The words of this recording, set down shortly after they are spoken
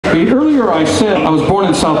Earlier I said I was born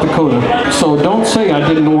in South Dakota, so don't say I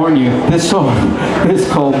didn't warn you. This song is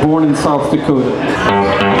called Born in South Dakota.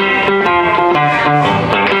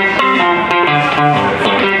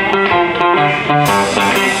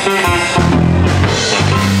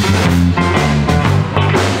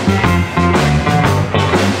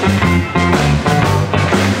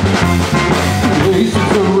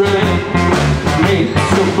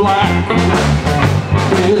 Black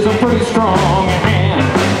is a pretty strong hand.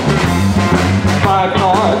 5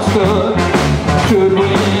 cards good should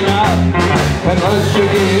win out unless you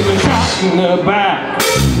give a shot in the back.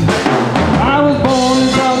 I was born in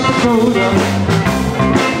South Dakota.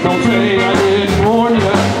 Don't say I didn't warn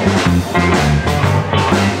you.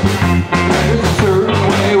 There's a certain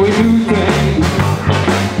way we do things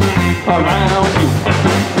around here.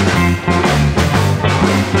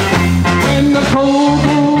 When the cold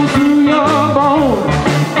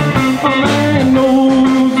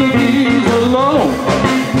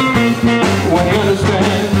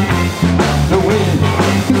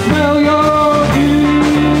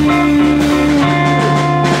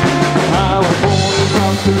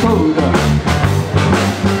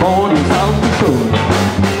born in South Dakota.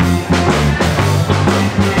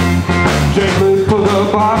 Jane lived for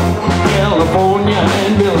the bar, California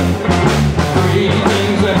and Billy. 3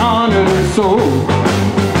 things that haunted her soul.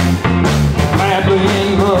 Madly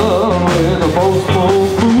in love with a boastful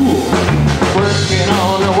fool, working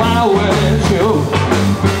on a Wild West show.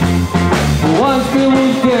 Once Bill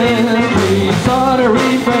was dead, she sought a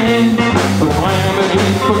revenge, but Calamity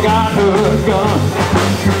forgot her gun.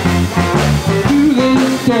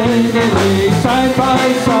 They lay side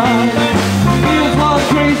by side. Here's what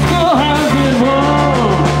Grace still hasn't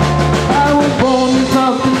won. I was born in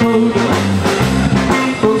South Dakota.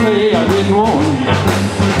 Don't say I didn't warn you.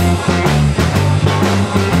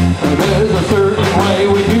 There's a certain way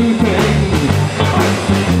we do things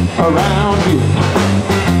around here.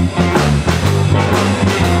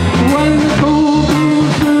 When the cold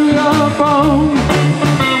moves through your bones,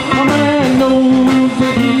 a man knows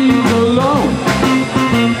that he's alone.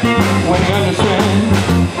 When you understand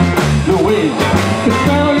the way to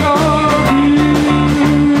spell your views.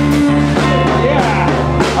 Yeah,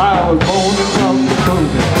 I was born in South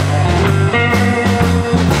Dakota.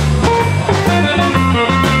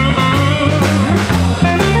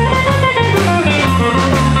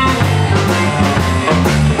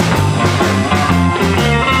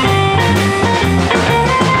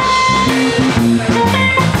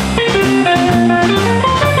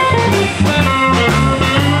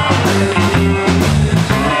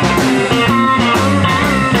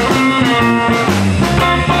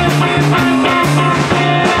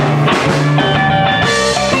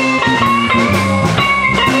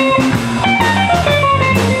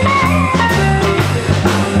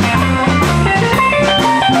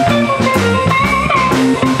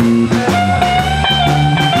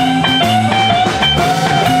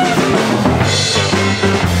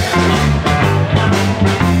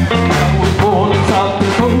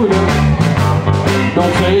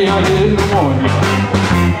 Don't say I didn't warn you.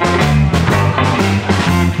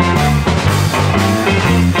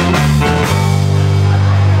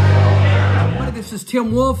 Hi, this is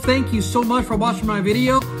Tim Wolf. Thank you so much for watching my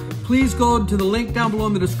video. Please go to the link down below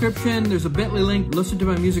in the description. There's a bit.ly link. Listen to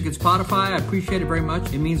my music at Spotify. I appreciate it very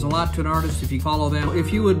much. It means a lot to an artist if you follow them.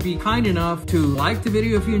 If you would be kind enough to like the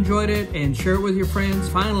video if you enjoyed it and share it with your friends.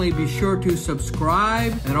 Finally, be sure to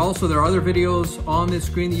subscribe. And also there are other videos on this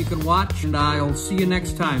screen that you can watch. And I'll see you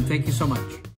next time. Thank you so much.